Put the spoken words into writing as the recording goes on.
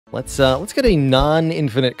Let's get a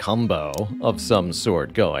non-infinite combo of some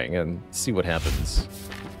sort going and see what happens.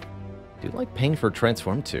 I do like paying for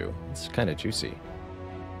Transform too. It's kind of juicy.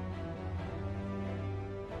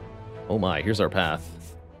 Oh my, here's our path.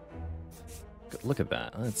 Look at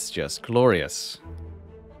that. That's just glorious.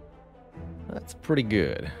 That's pretty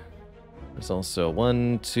good. There's also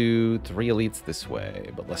 1, 2, 3 elites this way,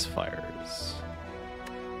 but less fires.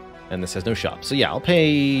 And this has no shop. So yeah, I'll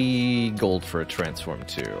pay gold for a transform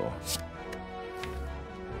too.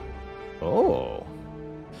 Oh.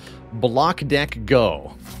 Block deck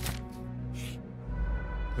go.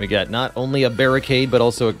 We got not only a barricade, but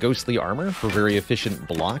also a ghostly armor for very efficient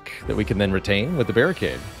block that we can then retain with the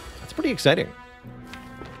barricade. That's pretty exciting.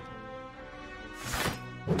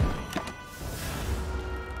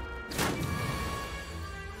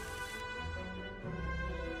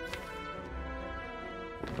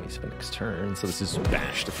 Next turn, so this is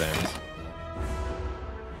bash defense.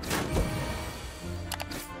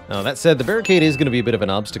 Now, that said, the barricade is going to be a bit of an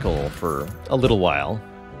obstacle for a little while.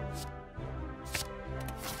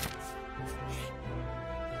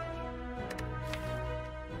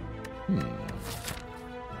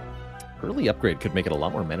 Early upgrade could make it a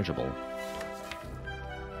lot more manageable.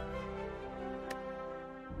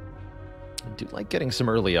 I do like getting some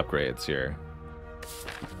early upgrades here.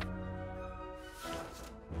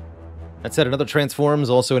 That said, another transform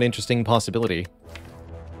is also an interesting possibility.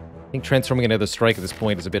 I think transforming another strike at this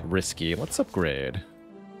point is a bit risky. Let's upgrade.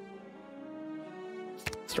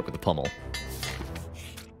 Start with the pummel.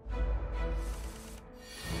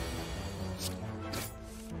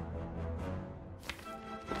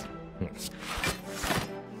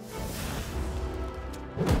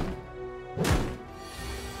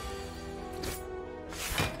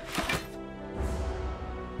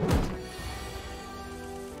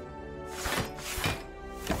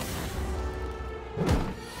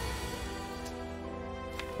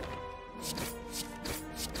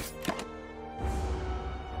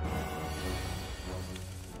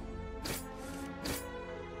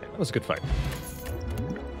 That was a good fight.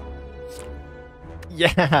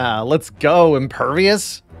 Yeah, let's go,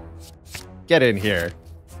 Impervious. Get in here.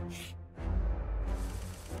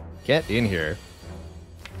 Get in here.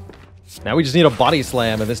 Now we just need a body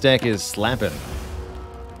slam, and this deck is slapping.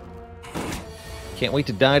 Can't wait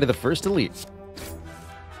to die to the first elite.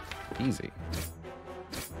 Easy.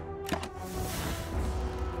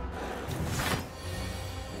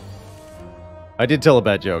 I did tell a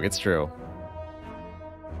bad joke, it's true.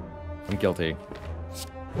 I'm guilty.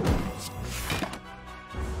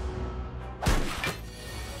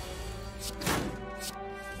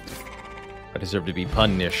 I deserve to be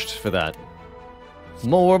punished for that.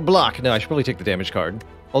 More block. No, I should probably take the damage card.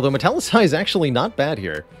 Although Metallicize is actually not bad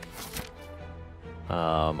here.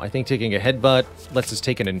 I think taking a headbutt lets us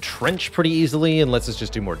take an Entrench pretty easily and lets us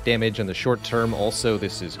just do more damage in the short term. Also,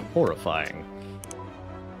 this is horrifying.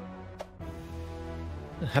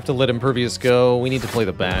 Have to let Impervious go. We need to play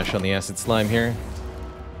the bash on the Acid Slime here.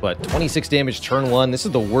 But 26 damage turn 1. This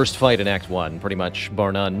is the worst fight in Act 1, pretty much,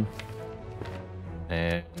 bar none.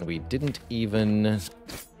 And we didn't even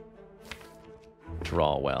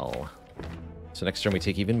draw well. So next turn we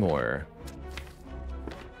take even more.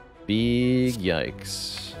 Big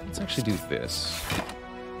yikes. Let's actually do this.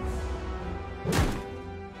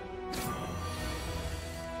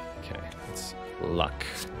 Okay, it's luck.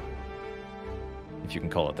 If you can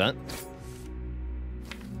call it that.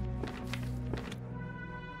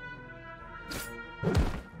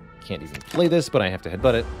 Can't even play this, but I have to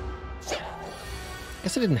headbutt it.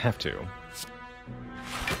 Guess I didn't have to.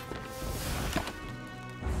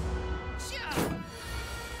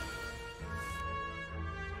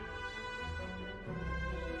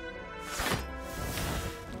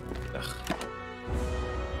 Ugh.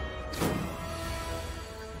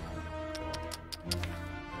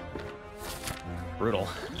 Brutal.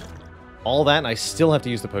 All that, and I still have to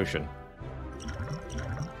use the potion.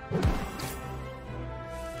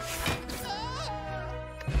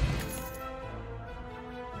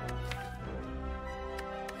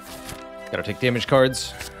 Gotta take damage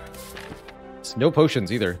cards. It's no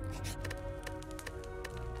potions either.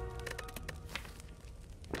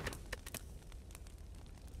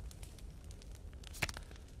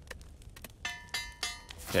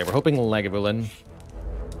 Okay, we're hoping Lagavulin.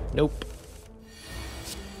 Nope.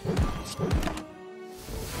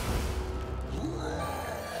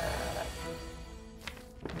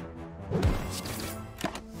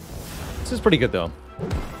 This is pretty good though.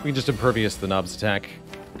 We can just Impervious the Knob's attack.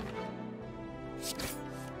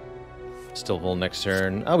 Still full next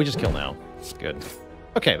turn. Oh, we just kill now. Good.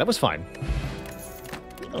 Okay, that was fine.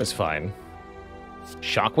 That was fine.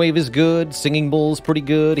 Shockwave is good. Singing Bull's pretty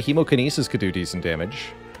good. Hemokinesis could do decent damage.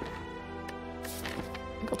 I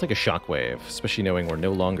think I'll take a Shockwave, especially knowing we're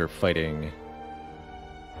no longer fighting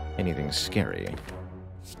anything scary.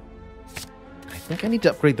 I think I need to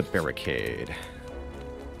upgrade the Barricade.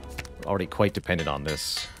 We're already quite dependent on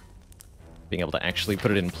this. Being able to actually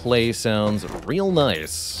put it in play sounds real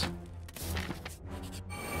nice.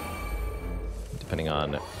 Depending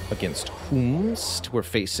on against whomst we're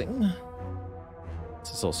facing.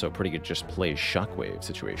 This is also a pretty good just play Shockwave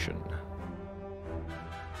situation.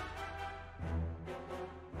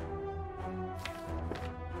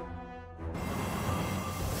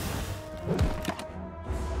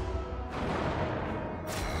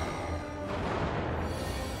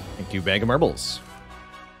 Thank you, bag of marbles.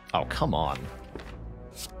 Oh, come on.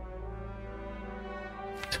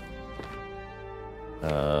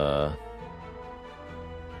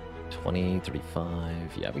 20,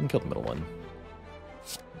 35. Yeah, we can kill the middle one.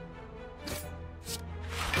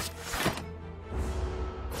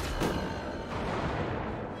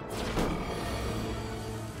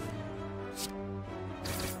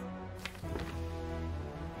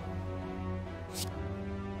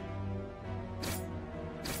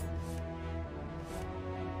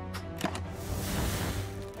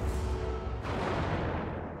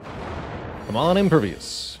 Come on,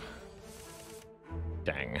 impervious.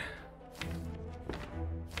 Dang.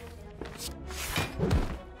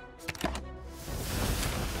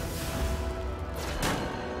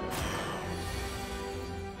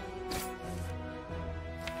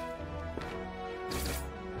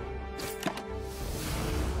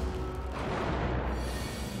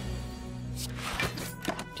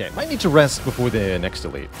 Okay, might need to rest before the next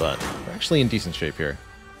elite, but we're actually in decent shape here.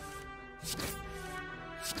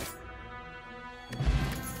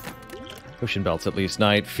 Ocean Belt's at least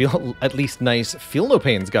nice. Feel No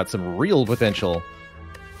Pain's got some real potential.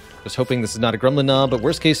 Just hoping this is not a Gremlin Knob, but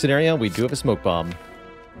worst case scenario, we do have a Smoke Bomb.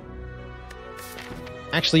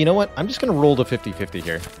 Actually, you know what? I'm just going to roll to 50-50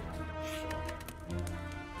 here.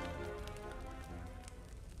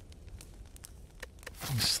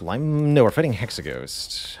 Slime... No, we're fighting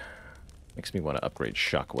Hexaghost. Makes me want to upgrade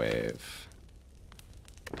Shockwave.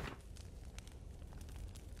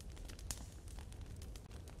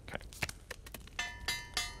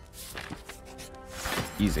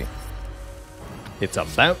 Easy. It's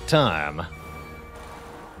about time.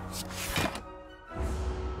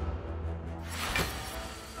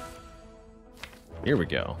 Here we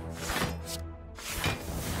go.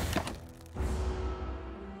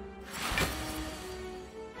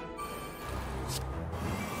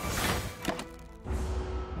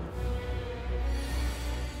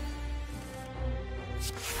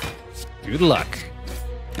 Good luck.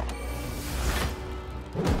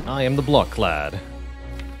 I am the Block-Clad.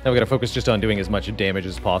 Now we gotta focus just on doing as much damage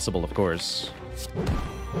as possible, of course.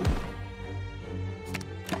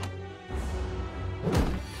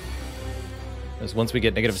 Because once we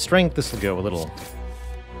get negative strength, this will go a little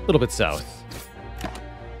bit south.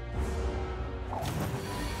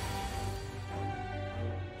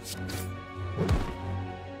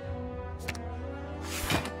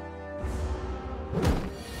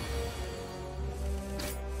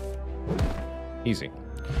 Easy.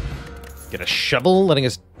 Get a shovel, letting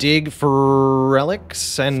us dig for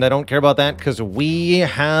relics, and I don't care about that because we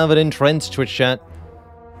have an Entrench Twitch chat.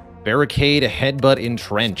 Barricade, Headbutt,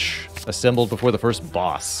 Entrench, assembled before the first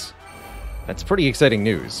boss. That's pretty exciting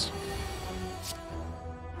news.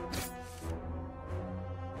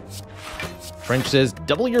 Trench says,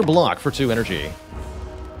 double your block for 2 energy.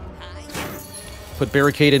 Put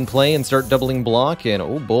Barricade in play and start doubling block, and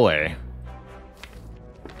oh boy.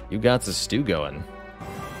 You got the stew going.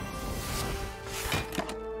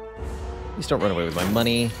 Please don't run away with my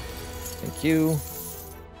money. Thank you.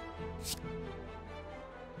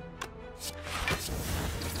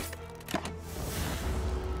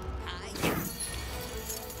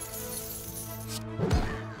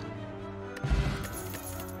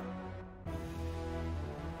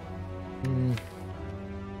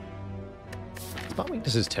 Spot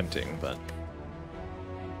weakness is tempting, but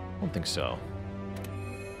I don't think so.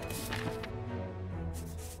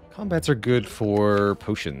 Combats are good for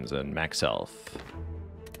potions and max health.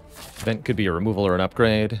 Event could be a removal or an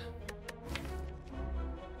upgrade.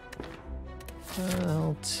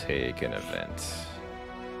 I'll take an event.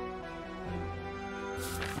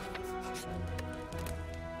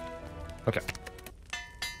 Okay.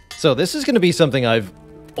 So this is going to be something I've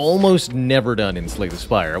almost never done in Slay the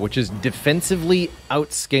Spire, which is defensively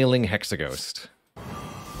outscaling Hexaghost.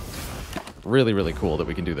 Really, really cool that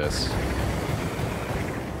we can do this.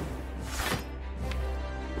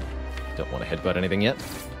 Don't want to headbutt anything yet.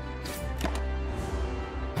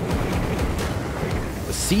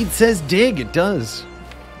 The seed says dig. It does.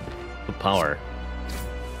 The power.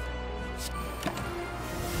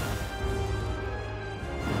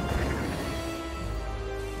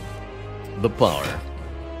 The power.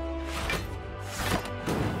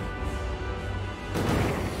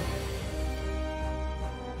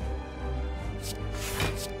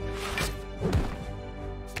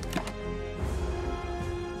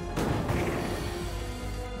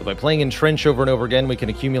 But by playing Entrench over and over again, we can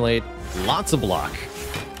accumulate lots of block.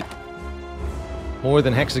 More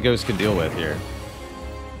than Hexaghost can deal with here.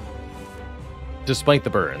 Despite the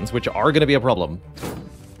burns, which are going to be a problem.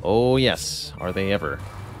 Oh yes, are they ever.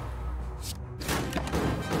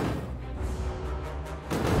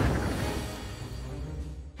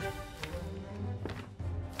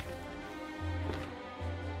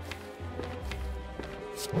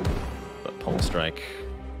 But Pole Strike.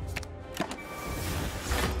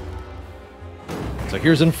 So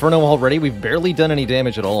here's Inferno already. We've barely done any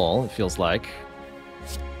damage at all, it feels like.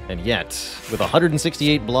 And yet, with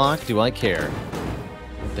 168 block, do I care?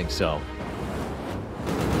 I don't think so.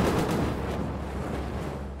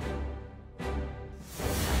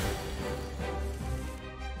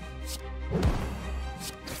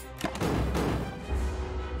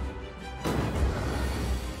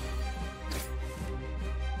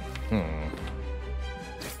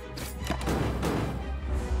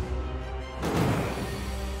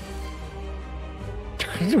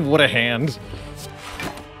 What a hand.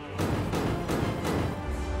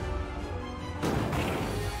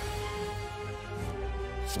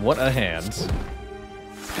 What a hand.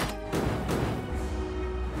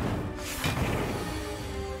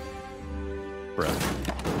 Bruh.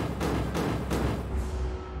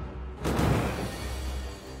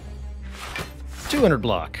 $200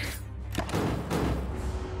 block.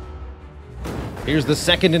 Here's the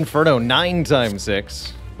second Inferno, 9 times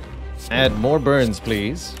 6. Add more burns,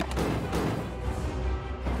 please.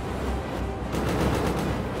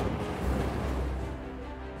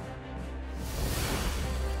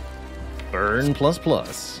 Burn plus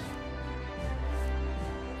plus.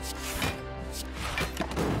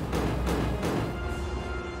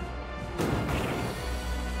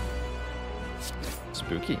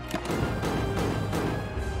 Spooky.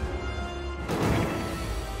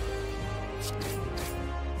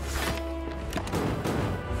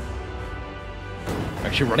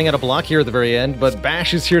 Actually running out of block here at the very end, but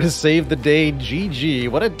Bash is here to save the day. GG.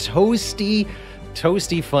 What a toasty,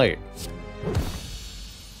 toasty fight.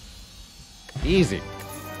 Easy.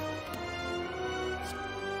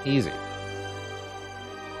 Easy.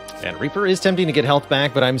 And Reaper is tempting to get health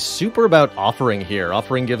back, but I'm super about Offering here.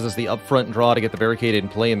 Offering gives us the upfront draw to get the Barricade in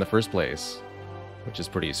play in the first place, which is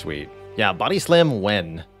pretty sweet. Yeah, Body Slam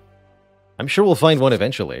when? I'm sure we'll find one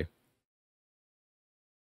eventually.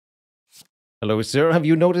 Hello, sir. Have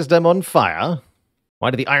you noticed I'm on fire?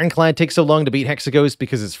 Why did the Ironclad take so long to beat Hexaghost?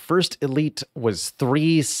 Because his first elite was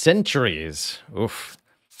 3 centuries. Oof.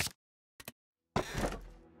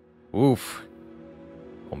 Oof.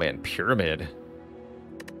 Oh man, Pyramid.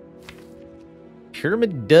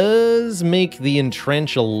 Pyramid does make the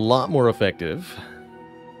Entrench a lot more effective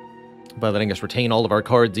by letting us retain all of our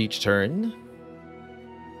cards each turn.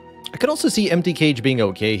 I could also see Empty Cage being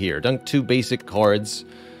okay here. Dunk 2 basic cards.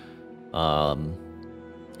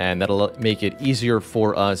 And that'll make it easier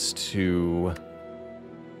for us to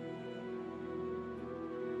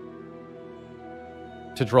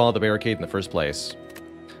draw the Barricade in the first place.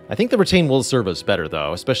 I think the Retain will serve us better,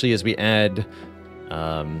 though, especially as we add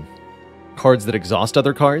cards that exhaust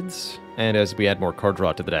other cards, and as we add more card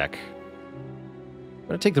draw to the deck. I'm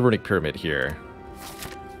going to take the Runic Pyramid here.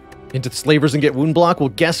 Into the Slavers and get Wound Block? Well,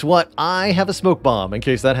 guess what? I have a Smoke Bomb in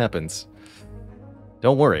case that happens.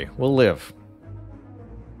 Don't worry, we'll live.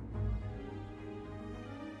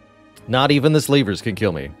 Not even the Slavers can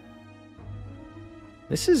kill me.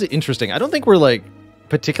 This is interesting. I don't think we're, like,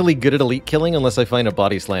 particularly good at elite killing unless I find a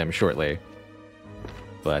Body Slam shortly.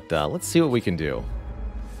 But let's see what we can do.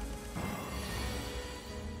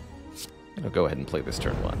 I'll go ahead and play this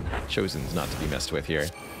turn 1. Chosen's not to be messed with here.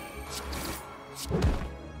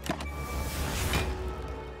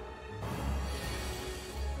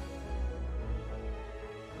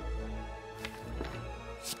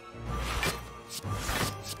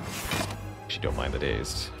 Don't mind the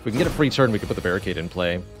dazed. If we can get a free turn, we can put the Barricade in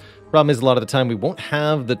play. Problem is, a lot of the time, we won't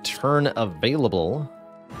have the turn available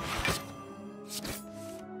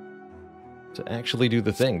to actually do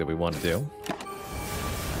the thing that we want to do.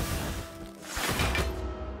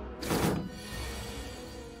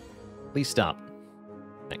 Please stop.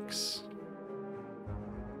 Thanks.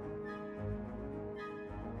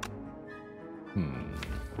 Hmm.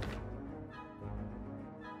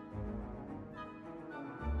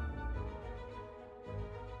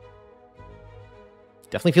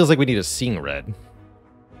 Definitely feels like we need a Seeing Red.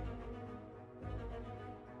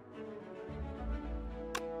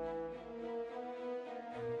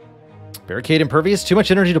 Barricade Impervious, too much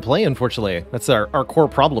energy to play, unfortunately. That's our core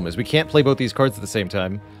problem, is we can't play both these cards at the same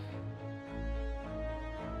time.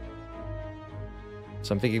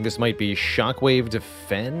 So I'm thinking this might be Shockwave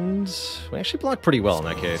Defend. We actually block pretty well in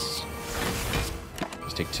that case.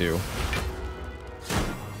 Just take 2.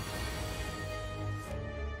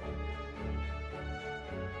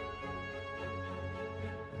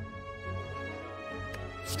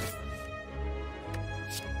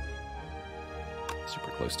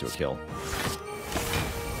 Super close to a kill.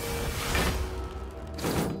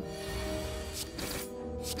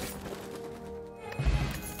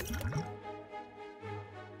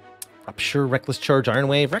 Rupture, Reckless Charge, Iron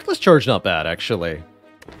Wave. Reckless Charge not bad, actually.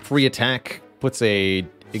 Free attack puts a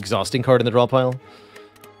exhausting card in the draw pile.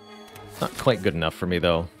 Not quite good enough for me,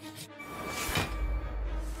 though.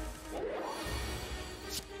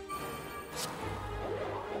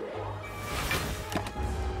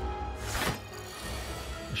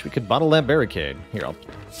 Wish we could bottle that Barricade. Here,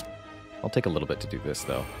 I'll take a little bit to do this,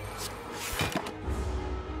 though.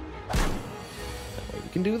 That way we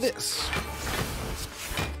can do this.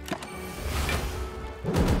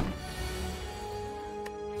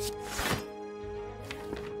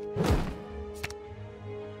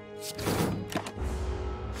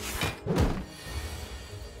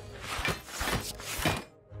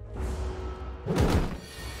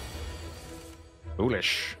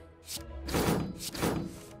 Foolish.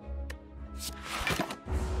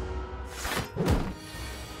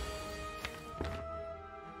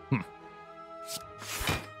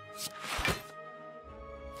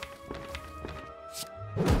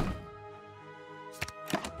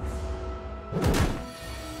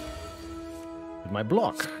 My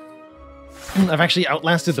block. I've actually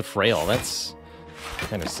outlasted the Frail. That's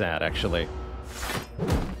kind of sad, actually.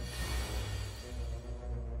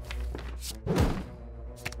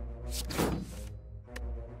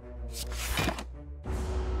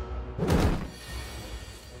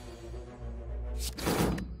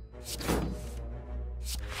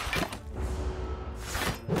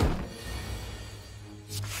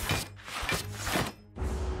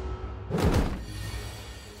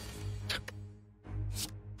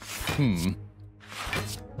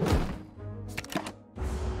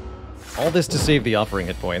 All this to save the offering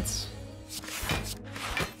hit points.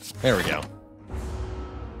 There we go.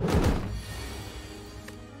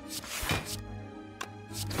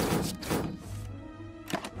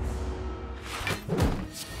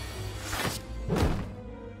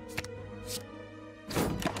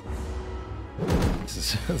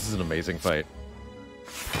 This is an amazing fight.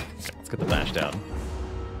 Okay, let's get the bash down.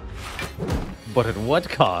 But at what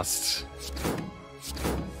cost?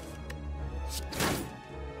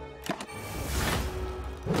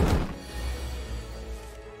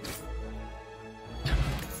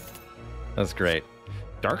 That's great.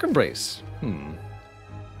 Dark Embrace.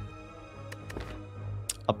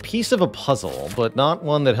 A piece of a puzzle, but not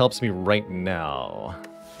one that helps me right now.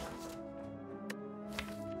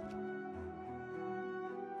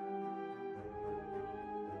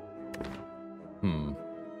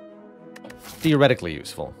 Theoretically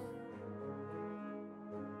useful.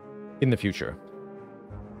 In the future.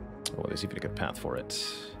 Oh, there's even a good path for it.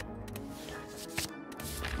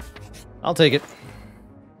 I'll take it.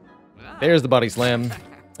 There's the body slam.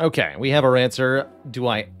 Okay, we have our answer. Do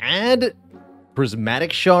I add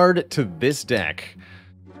Prismatic Shard to this deck?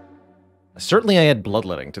 Certainly I add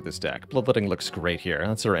Bloodletting to this deck. Bloodletting looks great here.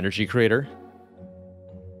 That's our energy creator.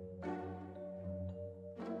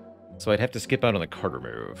 So I'd have to skip out on the card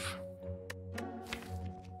remove.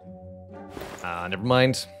 Never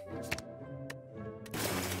mind.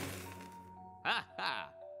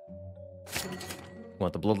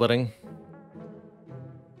 Want the Bloodletting?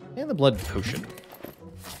 And the Blood Potion.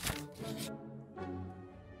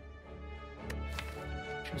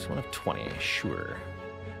 Choose one of 20, sure.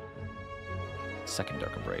 Second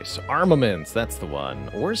Dark Embrace. Armaments, that's the one.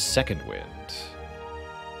 Or Second Wind.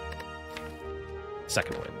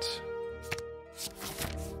 Second Wind.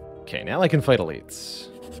 Okay, now I can fight elites.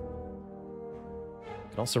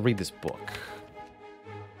 I can also read this book.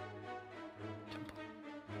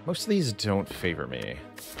 Most of these don't favor me.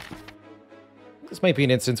 This might be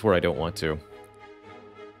an instance where I don't want to.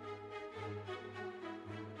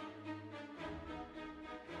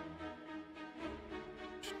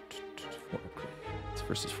 Four upgrades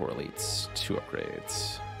versus 4 elites. 2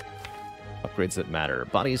 upgrades. upgrades that matter.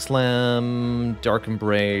 Body Slam, Dark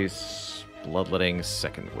Embrace, Bloodletting,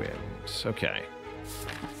 Second Wind. Okay.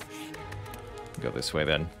 Go this way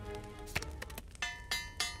then.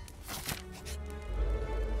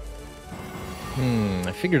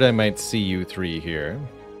 I figured I might see you three here.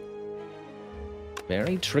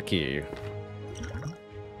 Very tricky.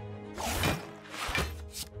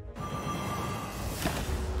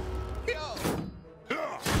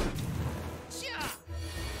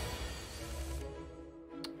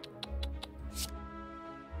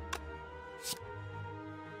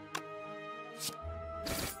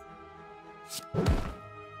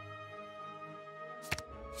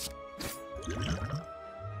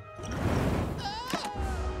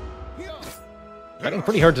 Fighting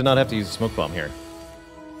pretty hard to not have to use a smoke bomb here.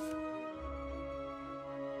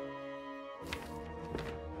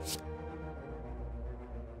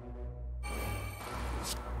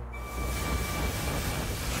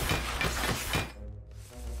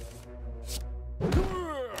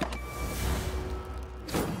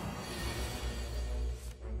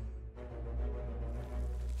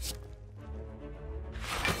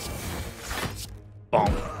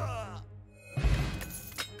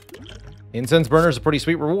 Incense Burner is a pretty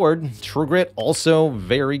sweet reward. True Grit, also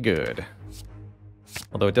very good.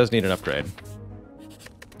 Although it does need an upgrade.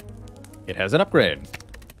 It has an upgrade.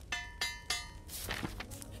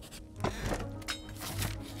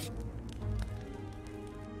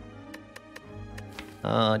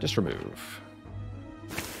 Just remove.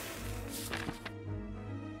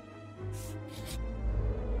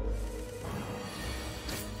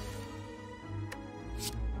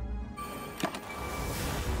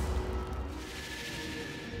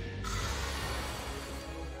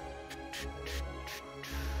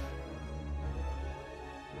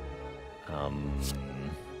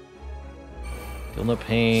 Feel no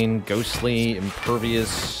pain, ghostly,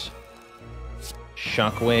 impervious,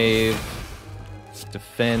 shockwave,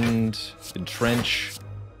 defend, entrench,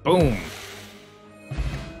 boom!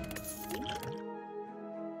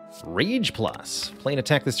 Rage plus. Play an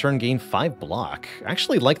attack this turn, gain 5 block. I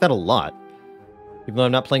actually like that a lot. Even though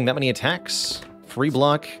I'm not playing that many attacks, free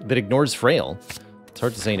block that ignores Frail. It's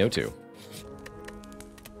hard to say no to.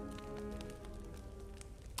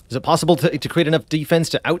 Is it possible to create enough defense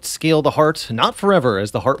to outscale the Heart? Not forever,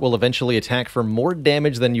 as the Heart will eventually attack for more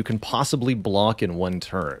damage than you can possibly block in one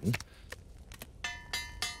turn.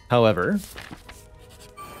 However,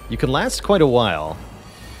 you can last quite a while.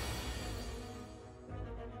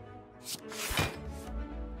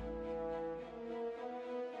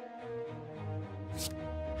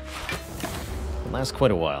 Last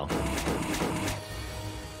quite a while.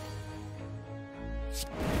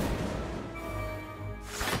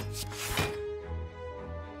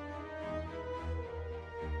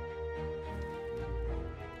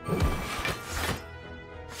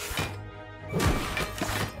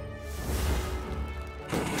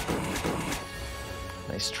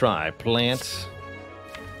 Nice try, plant.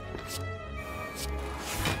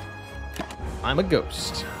 I'm a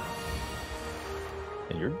ghost.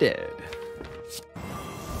 And you're dead.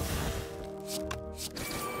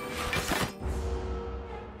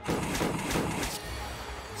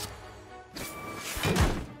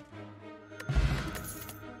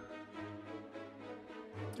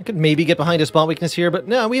 I could maybe get behind a spot weakness here, but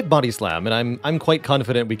no, we have Body Slam, and I'm quite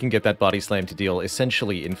confident we can get that Body Slam to deal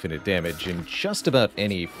essentially infinite damage in just about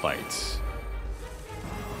any fight.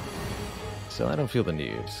 So I don't feel the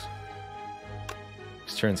need.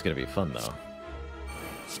 This turn's gonna be fun, though.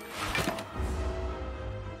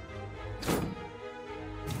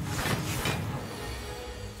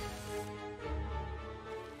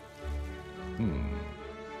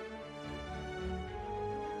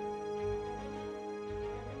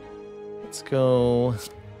 Let's go.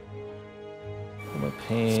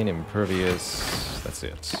 Pain, impervious. That's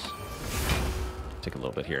it. Take a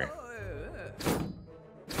little bit here.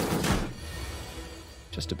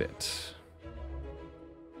 Just a bit.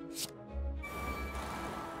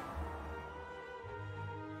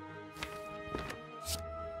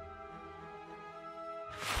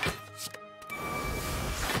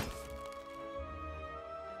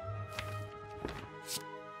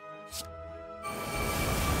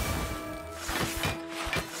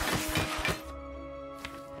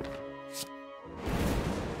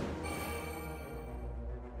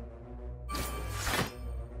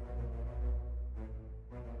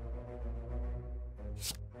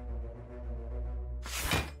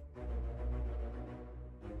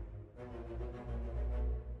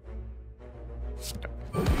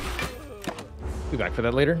 Be back for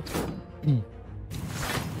that later.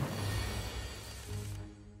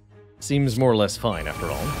 Seems more or less fine after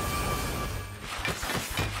all.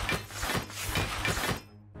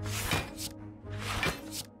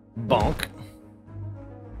 Bonk.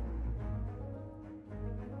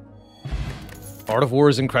 Art of War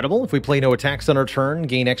is incredible. If we play no attacks on our turn,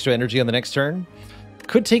 gain extra energy on the next turn.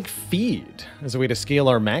 Could take Feed as a way to scale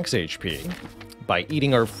our max HP by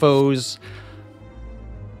eating our foes.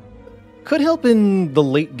 Could help in the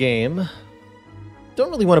late game. Don't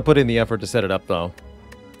really want to put in the effort to set it up, though.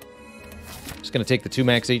 Just going to take the 2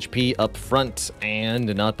 max HP up front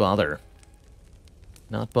and not bother.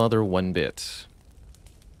 Not bother one bit.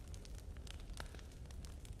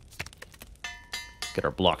 Get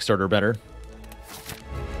our block starter better.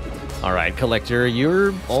 Alright, Collector,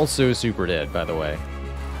 you're also super dead, by the way.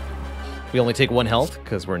 We only take 1 health,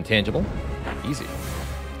 because we're intangible. Easy.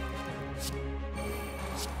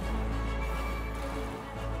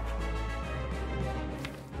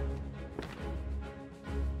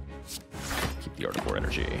 Keep the Art of War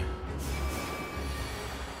energy.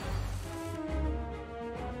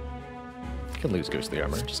 Can lose Ghostly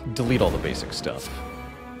Armor. Just delete all the basic stuff.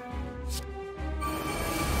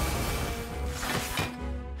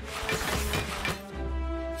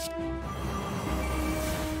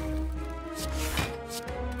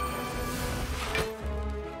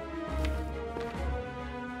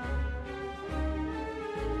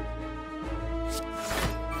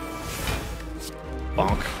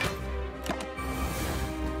 Bonk.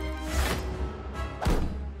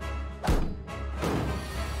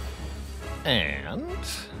 And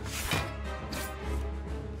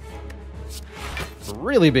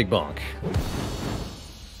really big bonk.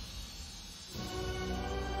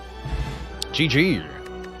 GG.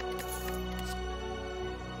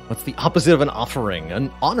 What's the opposite of an offering? An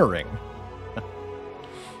honoring.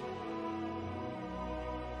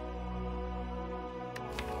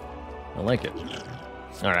 I like it.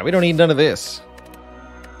 Alright, we don't need none of this.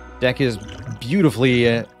 Deck is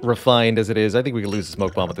beautifully refined as it is. I think we could lose the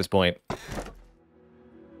Smoke Bomb at this point.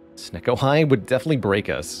 Snecko High would definitely break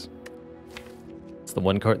us. It's the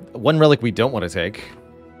one relic we don't want to take.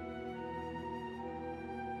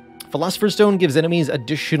 Philosopher's Stone gives enemies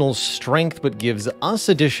additional strength, but gives us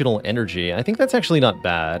additional energy. I think that's actually not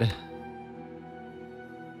bad.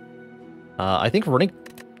 I think Runic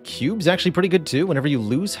Cube's actually pretty good too. Whenever you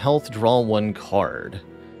lose health, draw 1 card.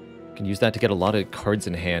 You can use that to get a lot of cards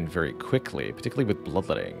in hand very quickly, particularly with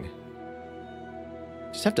Bloodletting.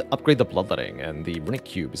 Just have to upgrade the Bloodletting, and the Runic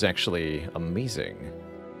Cube is actually amazing.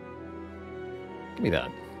 Give me that.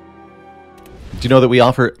 Do you know that we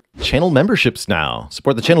offer channel memberships now?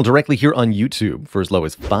 Support the channel directly here on YouTube for as low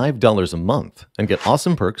as $5 a month and get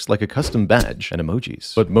awesome perks like a custom badge and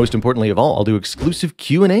emojis. But most importantly of all, I'll do exclusive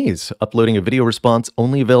Q&As, uploading a video response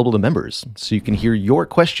only available to members, so you can hear your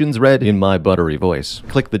questions read in my buttery voice.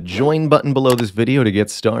 Click the join button below this video to get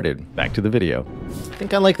started. Back to the video. I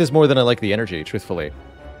think I like this more than I like the energy, truthfully.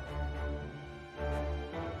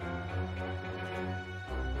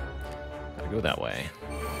 Gotta go that way.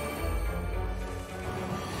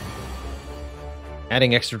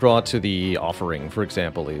 Adding extra draw to the offering, for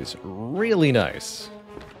example, is really nice.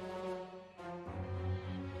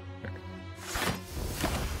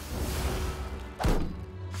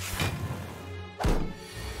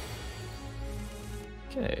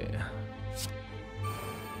 Okay.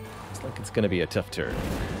 Looks like it's going to be a tough turn.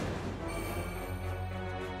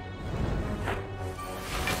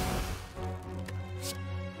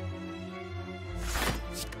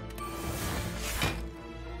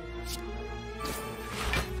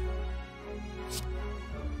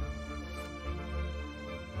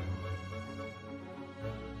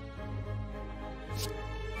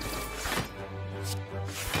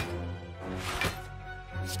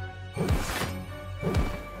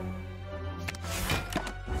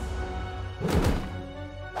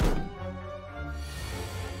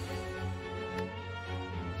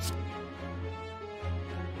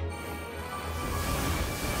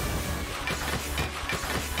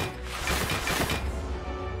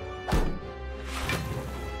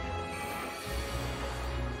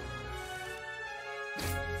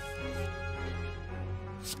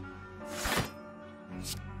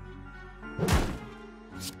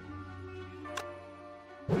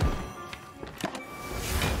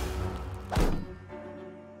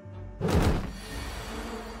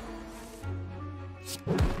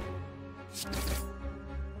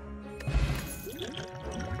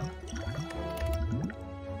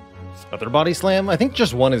 Other body slam? I think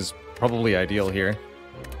just one is probably ideal here.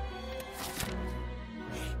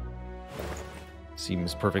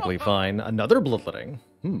 Seems perfectly fine. Another bloodletting.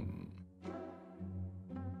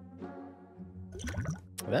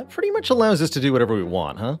 That pretty much allows us to do whatever we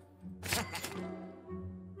want, huh?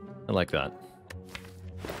 I like that.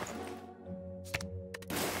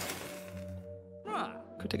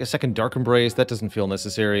 Could take a second Dark Embrace. That doesn't feel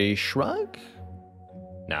necessary. Shrug?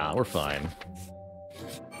 Nah, we're fine.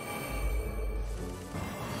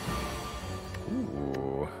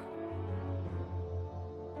 Ooh.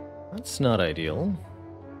 That's not ideal.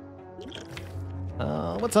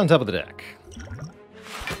 What's on top of the deck?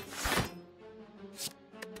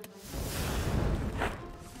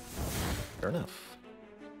 Fair enough.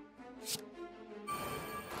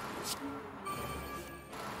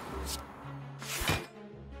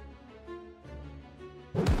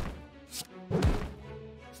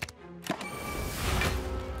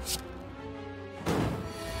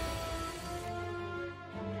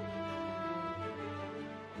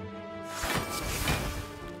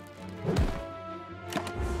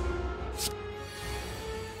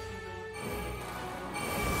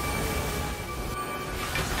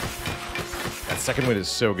 Second wind is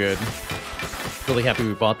so good. Really happy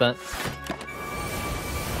we bought that.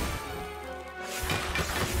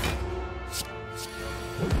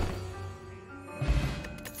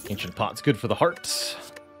 Ancient Pot's good for the heart.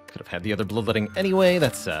 Could have had the other bloodletting anyway,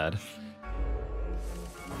 that's sad.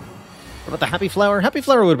 What about the Happy Flower? Happy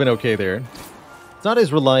Flower would have been okay there. It's not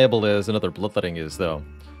as reliable as another bloodletting is, though.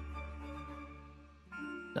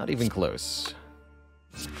 Not even close.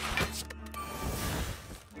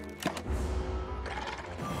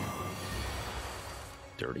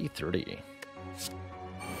 Dirty 30.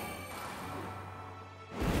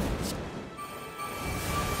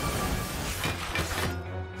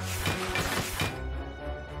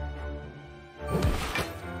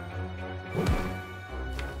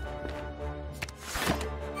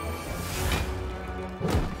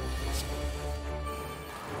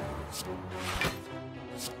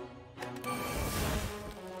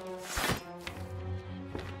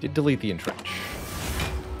 Did delete the Entrench.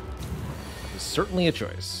 Certainly a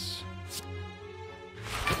choice.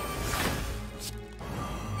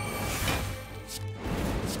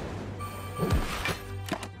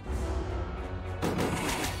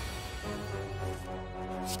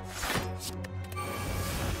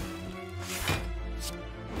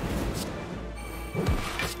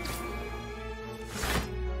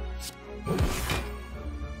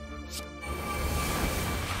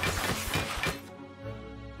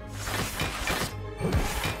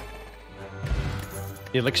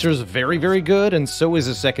 The Elixir's very, very good, and so is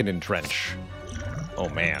a second Entrench. Oh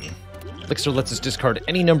man. Elixir lets us discard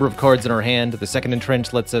any number of cards in our hand. The second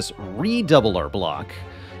Entrench lets us redouble our block.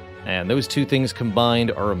 And those two things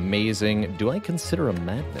combined are amazing. Do I consider a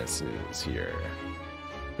Madness is here?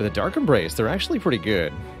 With a Dark Embrace, they're actually pretty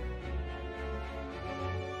good.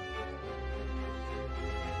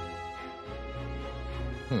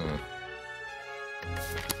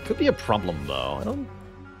 Could be a problem, though. I don't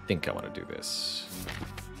think I want to do this.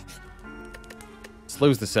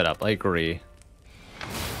 Slows the setup, I agree.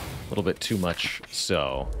 A little bit too much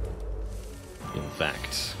so, in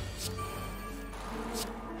fact.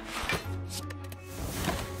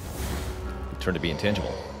 Turn to be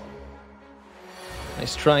intangible.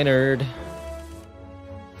 Nice try, nerd.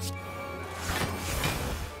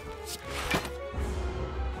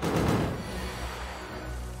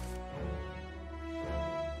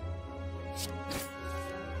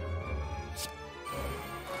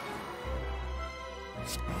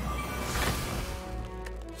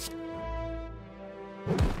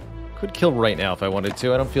 Could kill right now if I wanted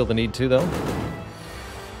to. I don't feel the need to, though.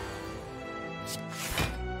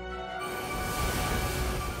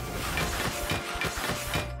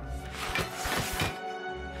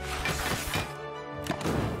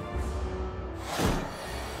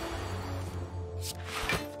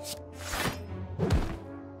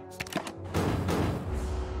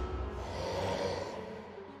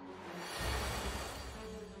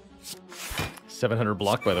 $700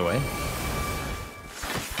 block, by the way.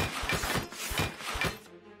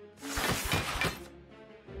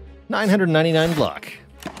 $999 block.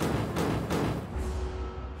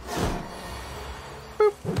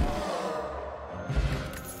 Boop.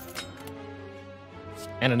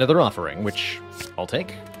 And another offering, which I'll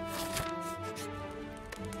take.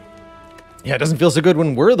 Yeah, it doesn't feel so good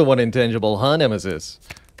when we're the one intangible, huh, Nemesis?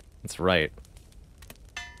 That's right.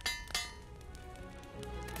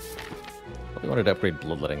 We wanted to upgrade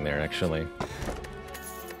Bloodletting there, actually.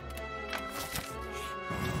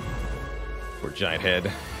 Poor Giant Head.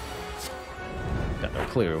 Got no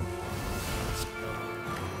clue.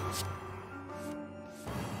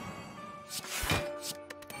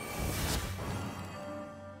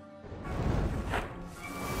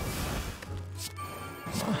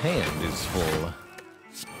 My hand is full.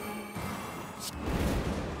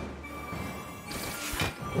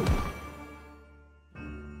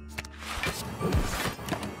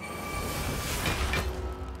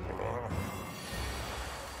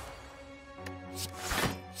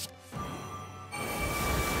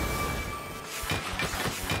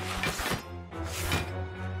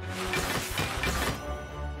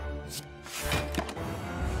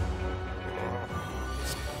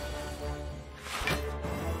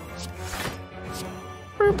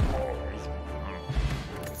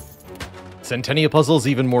 Centennia puzzles,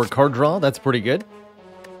 even more card draw. That's pretty good.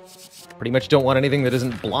 Pretty much don't want anything that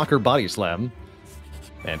isn't block or body slam.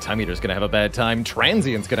 And Time Eater's gonna have a bad time.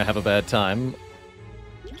 Transient's gonna have a bad time.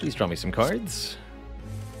 Please draw me some cards.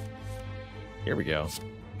 Here we go.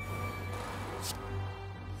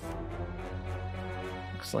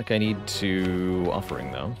 Looks like I need to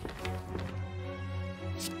Offering, though.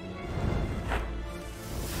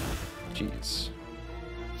 Jeez.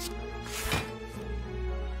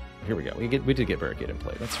 Here we go. We did get Barricade in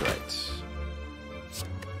play. That's right.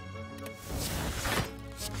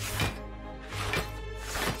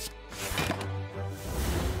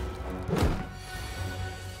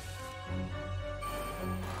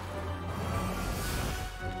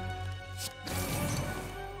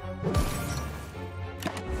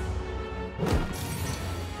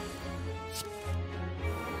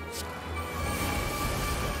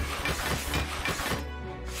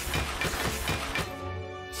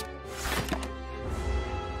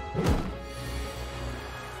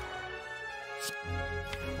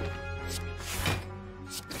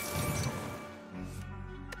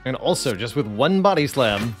 And also, just with one body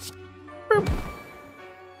slam, boop,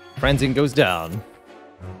 Transient goes down.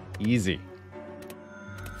 Easy.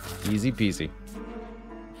 Easy peasy.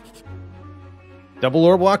 Double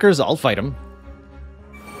Orb Walkers, I'll fight them.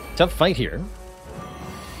 Tough fight here.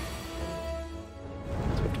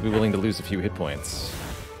 So we have to be willing to lose a few hit points.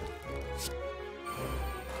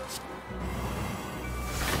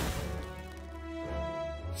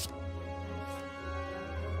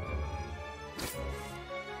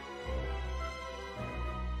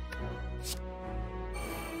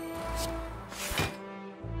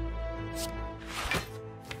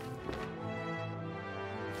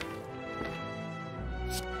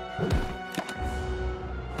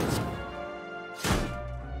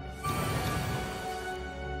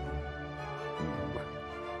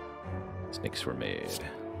 Snakes were made.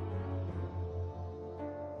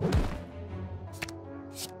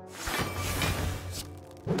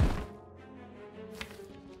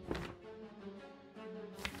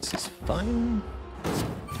 This is fine.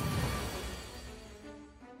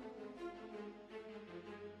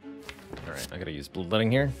 Alright, I gotta use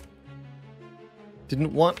Bloodletting here.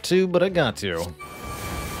 Didn't want to, but I got to.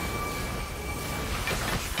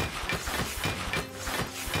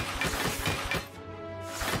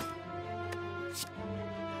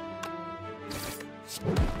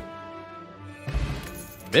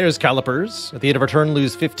 There's Calipers. At the end of our turn,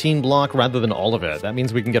 lose 15 block rather than all of it. That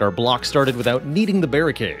means we can get our block started without needing the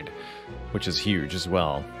Barricade, which is huge as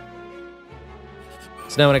well.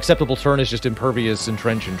 So now an acceptable turn is just Impervious,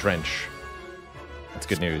 Entrench, Entrench. That's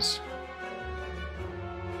good news.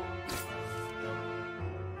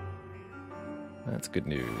 That's good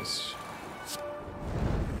news.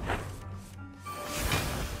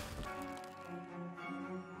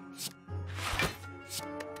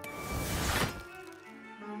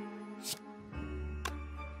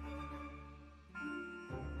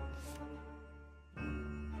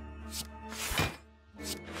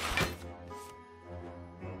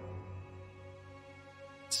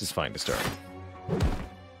 This is fine to start.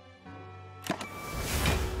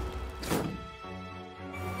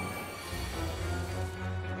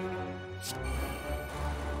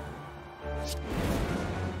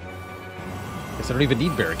 Guess I don't even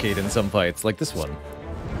need Barricade in some fights, like this one.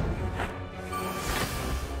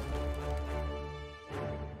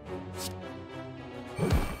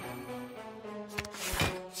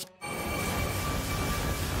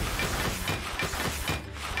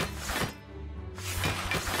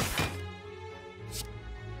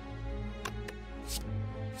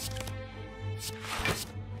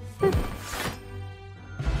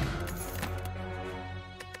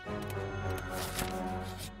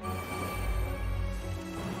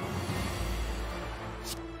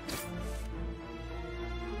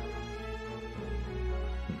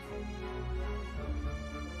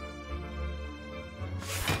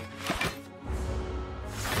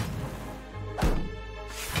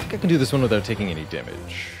 I can do this one without taking any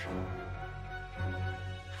damage.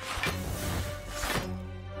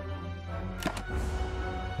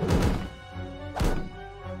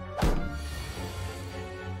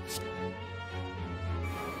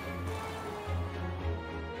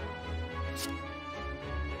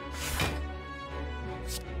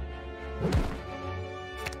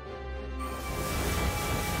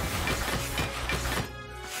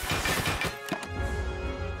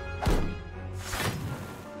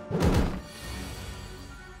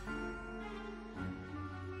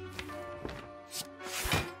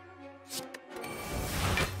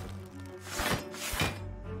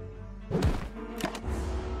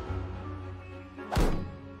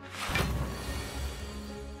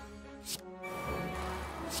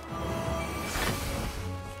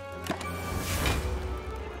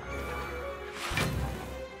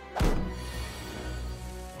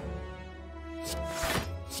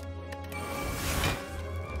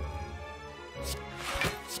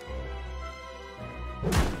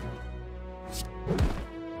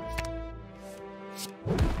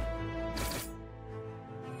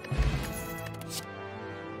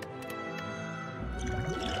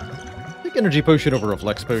 energy potion over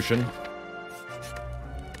reflex potion.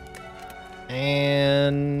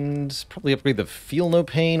 And probably upgrade the Feel No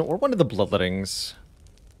Pain or one of the Bloodlettings.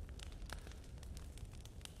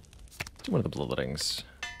 Do one of the Bloodlettings.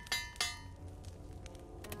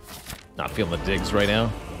 Not feeling the digs right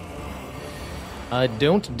now. I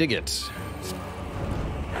don't dig it.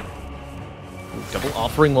 Ooh, double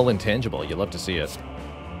offering while intangible. You love to see it.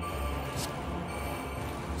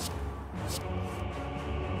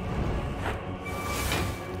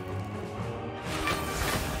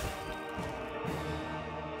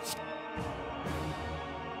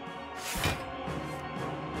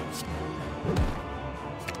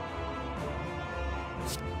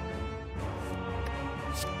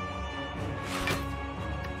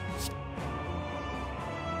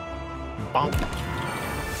 Bonk.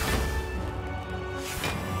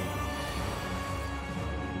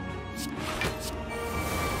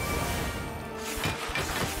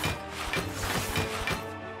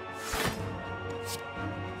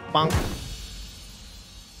 Bonk.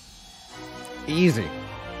 Easy.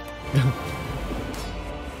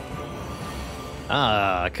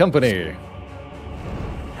 Ah, company.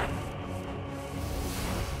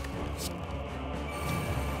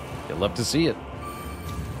 You'll love to see it.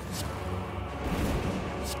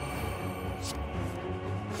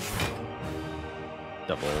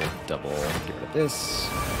 Double, get rid of this.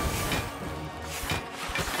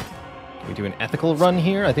 Can we do an ethical run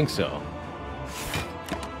here? I think so.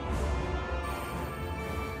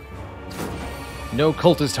 No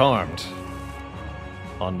cultist harmed.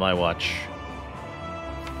 On my watch.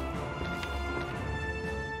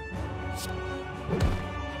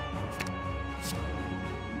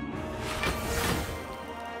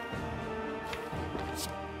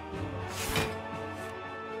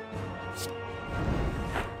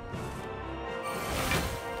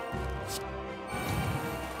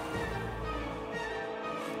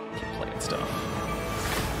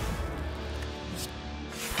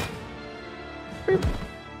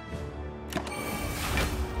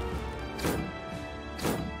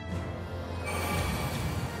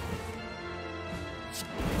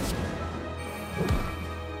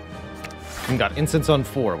 Got incense on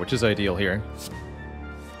 4, which is ideal here.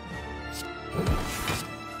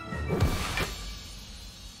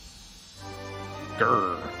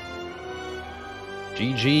 Grr.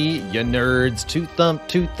 GG, you nerds. Two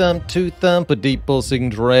thump, a deep pulsing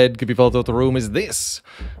dread could be felt out the room. Is this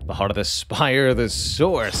the heart of the spire, the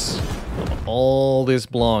source of all this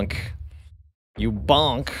blanc? You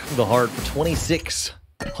bonk the heart for 26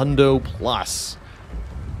 hundo plus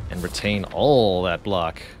and retain all that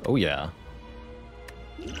block. Oh yeah.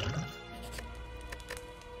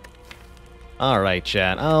 Alright,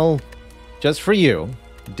 chat. I'll, just for you,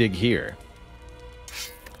 dig here.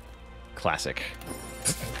 Classic.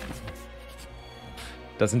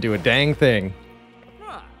 Doesn't do a dang thing.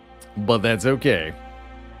 But that's okay.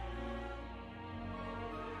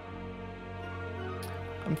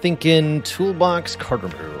 I'm thinking toolbox card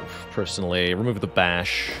remove, personally. Remove the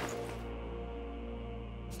bash.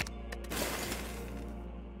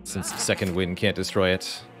 Since second wind can't destroy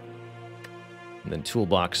it. And then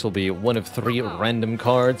toolbox will be one of 3 random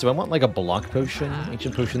cards. Do I want like a block potion?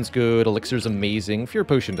 Ancient potion's good. Elixir's amazing. Fear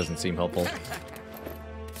potion doesn't seem helpful.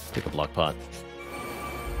 Take a block pot.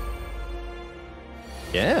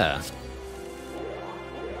 Yeah.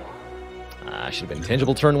 Should have been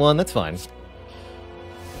tangible turn 1. That's fine.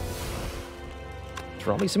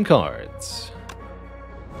 Draw me some cards.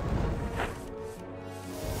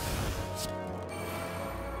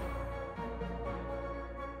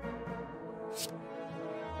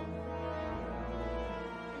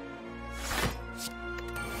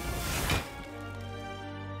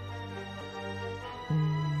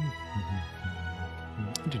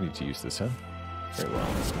 I do need to use this, huh? Very well.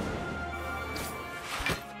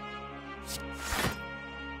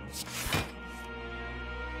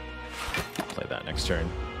 Play that next turn.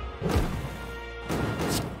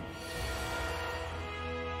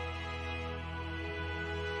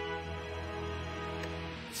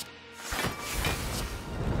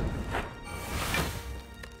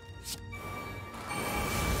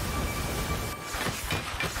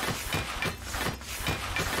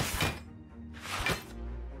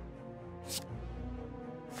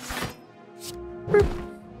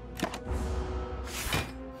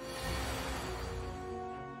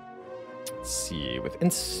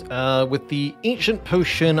 With the Ancient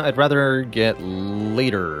Potion, I'd rather get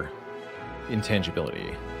later intangibility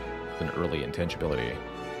than early intangibility. So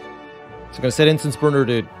I'm going to set Instance Burner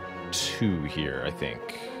to 2 here, I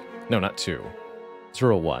think. No, not 2.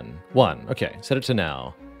 0, 1. 1. Okay, set it to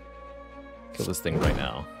now. Kill this thing right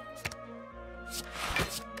now.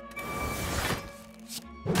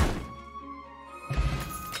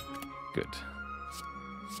 good.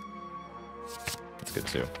 That's good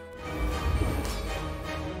too.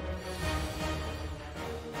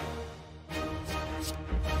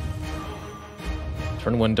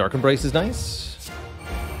 Turn 1 Dark Embrace is nice.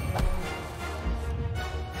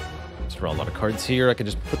 Just draw a lot of cards here. I can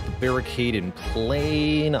just put the Barricade in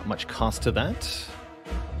play. Not much cost to that.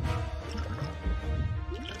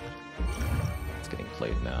 It's getting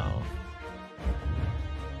played now.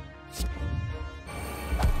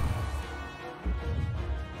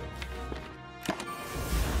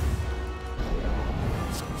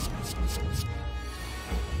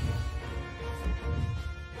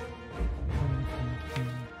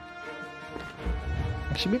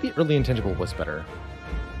 Actually, maybe early intangible was better.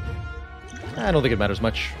 I don't think it matters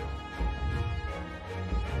much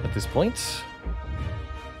at this point.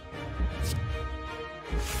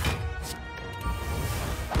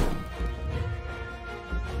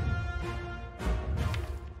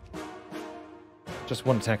 Just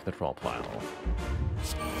one attack the draw pile.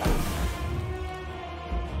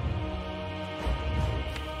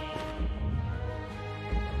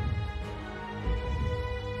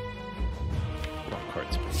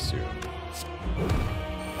 Cards pretty soon.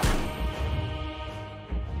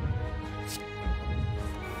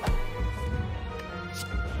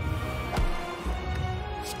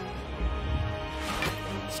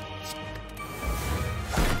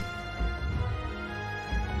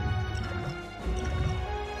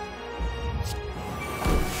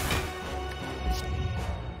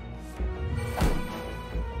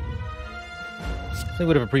 I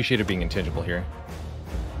would have appreciated being intangible here.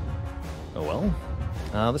 Oh well.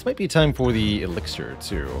 This might be time for the elixir,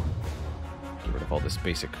 too. Get rid of all this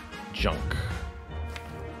basic junk.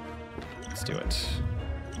 Let's do it.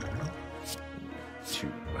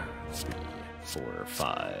 2, 3, 4,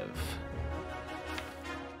 5.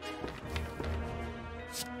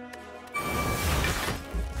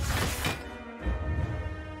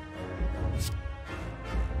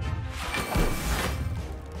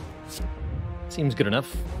 Seems good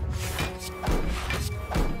enough.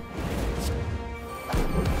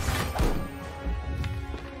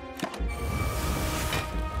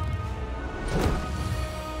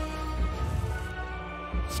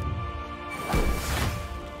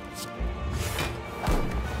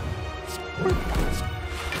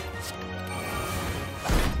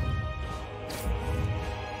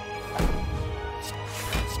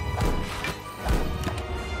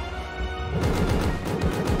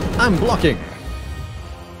 I'm blocking.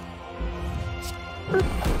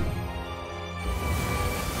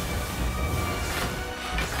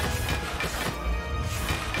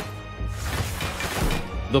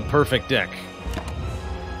 The perfect deck.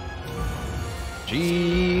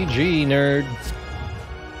 GG, nerd.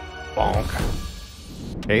 Bonk.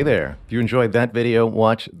 Hey there. If you enjoyed that video,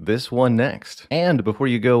 watch this one next. And before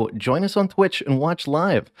you go, join us on Twitch and watch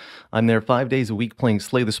live. I'm there 5 days a week playing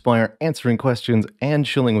Slay the Spire, answering questions, and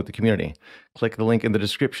chilling with the community. Click the link in the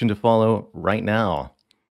description to follow right now.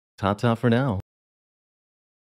 Ta-ta for now.